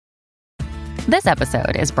This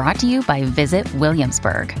episode is brought to you by Visit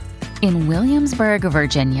Williamsburg. In Williamsburg,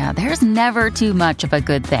 Virginia, there's never too much of a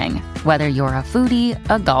good thing. Whether you're a foodie,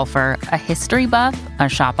 a golfer, a history buff, a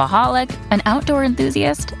shopaholic, an outdoor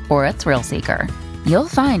enthusiast, or a thrill seeker, you'll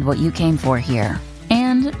find what you came for here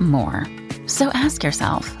and more. So ask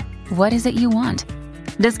yourself, what is it you want?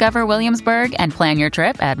 Discover Williamsburg and plan your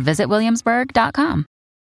trip at visitwilliamsburg.com.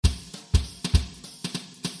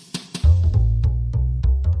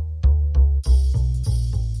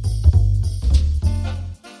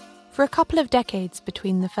 For a couple of decades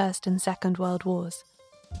between the First and Second World Wars,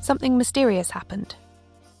 something mysterious happened.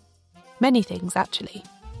 Many things, actually.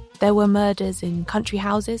 There were murders in country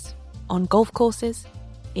houses, on golf courses,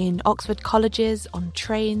 in Oxford colleges, on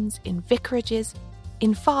trains, in vicarages,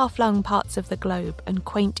 in far-flung parts of the globe and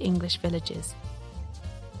quaint English villages.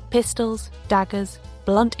 Pistols, daggers,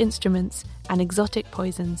 blunt instruments, and exotic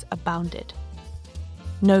poisons abounded.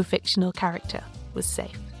 No fictional character was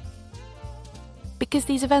safe. Because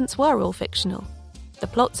these events were all fictional, the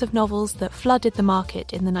plots of novels that flooded the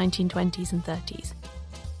market in the 1920s and 30s.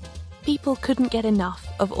 People couldn't get enough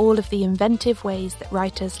of all of the inventive ways that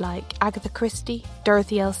writers like Agatha Christie,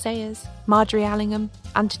 Dorothy L. Sayers, Marjorie Allingham,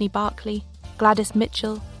 Anthony Berkeley, Gladys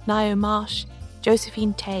Mitchell, Ngaio Marsh,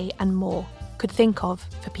 Josephine Tey, and more could think of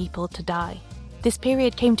for people to die. This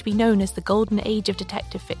period came to be known as the Golden Age of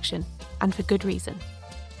detective fiction, and for good reason.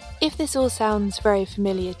 If this all sounds very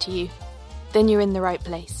familiar to you, then you're in the right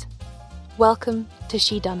place. Welcome to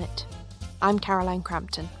Shedunnit. I'm Caroline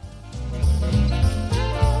Crampton.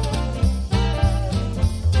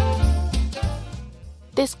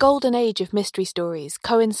 This golden age of mystery stories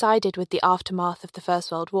coincided with the aftermath of the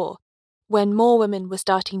First World War, when more women were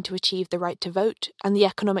starting to achieve the right to vote and the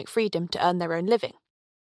economic freedom to earn their own living.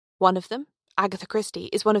 One of them, Agatha Christie,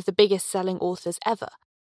 is one of the biggest-selling authors ever,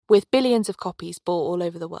 with billions of copies bought all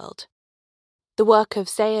over the world. The work of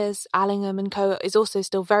Sayers, Allingham and co. is also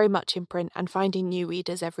still very much in print and finding new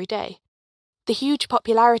readers every day. The huge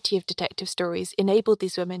popularity of detective stories enabled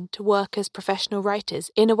these women to work as professional writers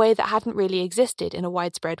in a way that hadn't really existed in a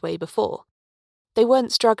widespread way before. They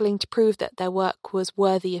weren't struggling to prove that their work was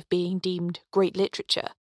worthy of being deemed great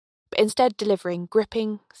literature, but instead delivering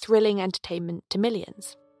gripping, thrilling entertainment to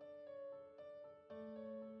millions.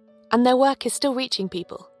 And their work is still reaching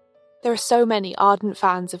people. There are so many ardent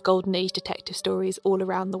fans of Golden Age detective stories all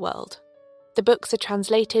around the world. The books are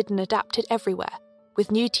translated and adapted everywhere, with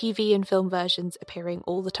new TV and film versions appearing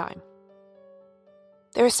all the time.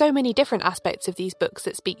 There are so many different aspects of these books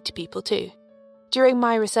that speak to people too. During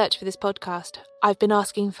my research for this podcast, I've been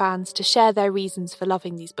asking fans to share their reasons for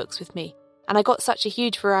loving these books with me, and I got such a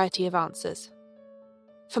huge variety of answers.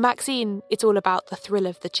 For Maxine, it's all about the thrill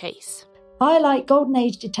of the chase. I like Golden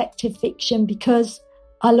Age detective fiction because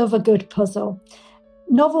I love a good puzzle.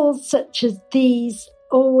 Novels such as these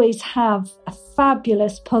always have a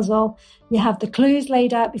fabulous puzzle. You have the clues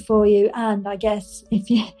laid out before you, and I guess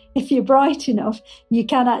if you're bright enough, you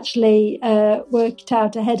can actually work it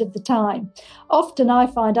out ahead of the time. Often I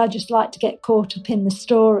find I just like to get caught up in the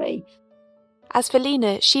story. As for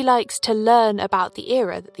Lena, she likes to learn about the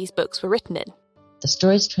era that these books were written in. The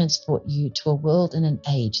stories transport you to a world and an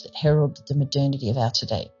age that heralded the modernity of our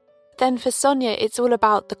today. Then for Sonia, it's all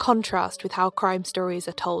about the contrast with how crime stories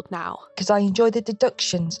are told now. Because I enjoy the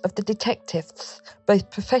deductions of the detectives, both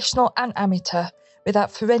professional and amateur, without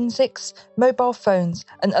forensics, mobile phones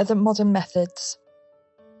and other modern methods.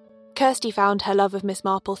 Kirsty found her love of Miss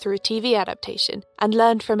Marple through a TV adaptation and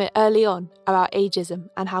learned from it early on about ageism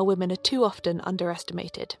and how women are too often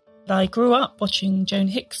underestimated. I grew up watching Joan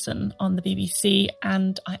Hickson on the BBC,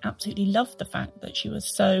 and I absolutely loved the fact that she was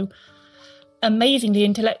so amazingly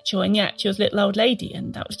intellectual, and yet she was a little old lady,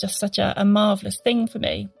 and that was just such a marvellous thing for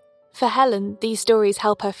me. For Helen, these stories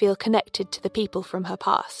help her feel connected to the people from her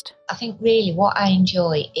past. I think really what I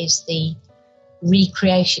enjoy is the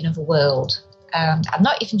recreation of a world. I'm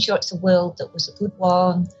not even sure it's a world that was a good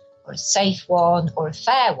one, or a safe one, or a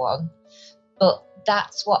fair one, but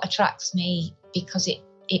that's what attracts me, because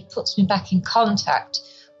it puts me back in contact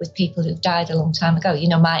with people who've died a long time ago,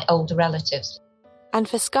 my older relatives. And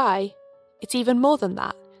for Skye, it's even more than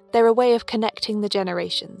that. They're a way of connecting the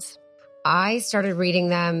generations. I started reading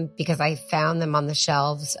them because I found them on the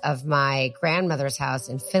shelves of my grandmother's house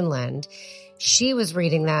in Finland. She was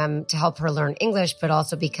reading them to help her learn English, but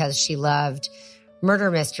also because she loved murder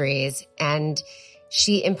mysteries, and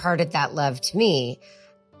she imparted that love to me.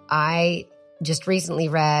 I just recently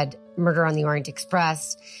read Murder on the Orient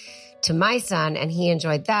Express to my son, and he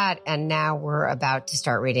enjoyed that. And now we're about to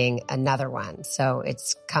start reading another one. So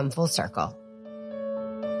it's come full circle.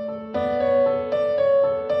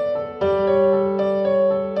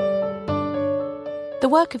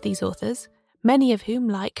 work of these authors, many of whom,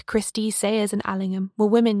 like Christie, Sayers and Allingham, were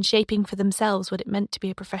women shaping for themselves what it meant to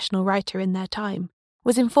be a professional writer in their time,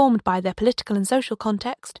 was informed by their political and social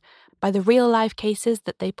context, by the real-life cases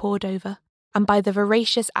that they pored over, and by the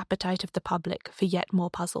voracious appetite of the public for yet more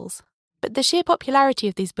puzzles. But the sheer popularity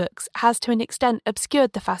of these books has to an extent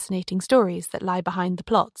obscured the fascinating stories that lie behind the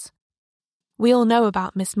plots. We all know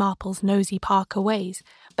about Miss Marple's nosy Parker ways,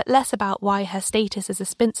 but less about why her status as a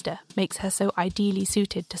spinster makes her so ideally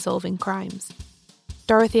suited to solving crimes.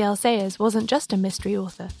 Dorothy L. Sayers wasn't just a mystery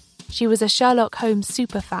author. She was a Sherlock Holmes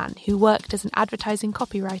superfan who worked as an advertising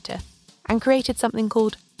copywriter and created something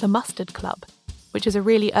called the Mustard Club, which is a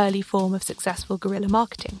really early form of successful guerrilla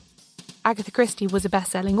marketing. Agatha Christie was a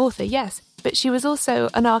best-selling author, yes, but she was also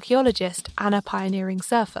an archaeologist and a pioneering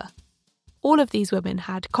surfer. All of these women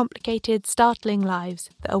had complicated, startling lives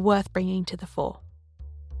that are worth bringing to the fore.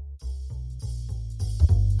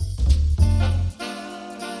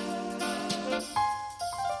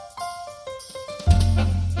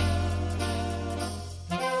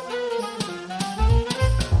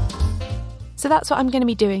 So that's what I'm going to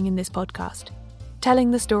be doing in this podcast, telling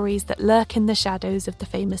the stories that lurk in the shadows of the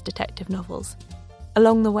famous detective novels.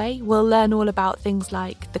 Along the way, we'll learn all about things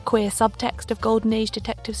like the queer subtext of Golden Age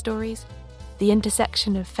detective stories, the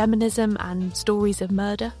intersection of feminism and stories of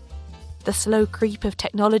murder, the slow creep of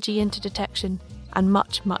technology into detection, and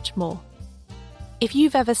much, much more. If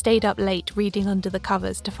you've ever stayed up late reading under the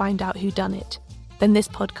covers to find out whodunit, then this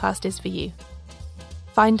podcast is for you.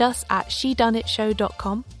 Find us at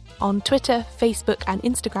shedoneitshow.com, on Twitter, Facebook and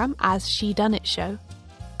Instagram as SheDoneItShow,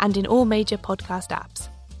 and in all major podcast apps.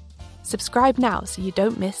 Subscribe now so you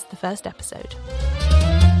don't miss the first episode.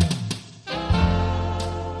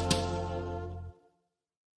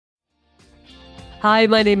 Hi,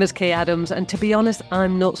 my name is Kay Adams, and to be honest,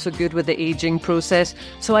 I'm not so good with the ageing process,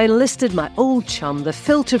 so I enlisted my old chum, the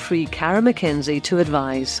filter-free Cara McKenzie, to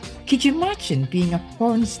advise. Could you imagine being a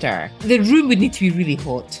porn star? The room would need to be really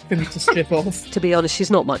hot for me to strip off. To be honest,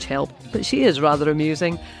 she's not much help, but she is rather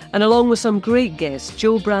amusing. And along with some great guests,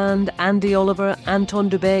 Jo Brand, Andy Oliver,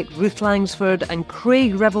 Anton Dubek, Ruth Langsford and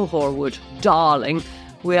Craig Revel-Horwood, darling,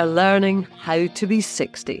 we are learning how to be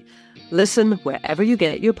 60. Listen wherever you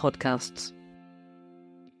get your podcasts.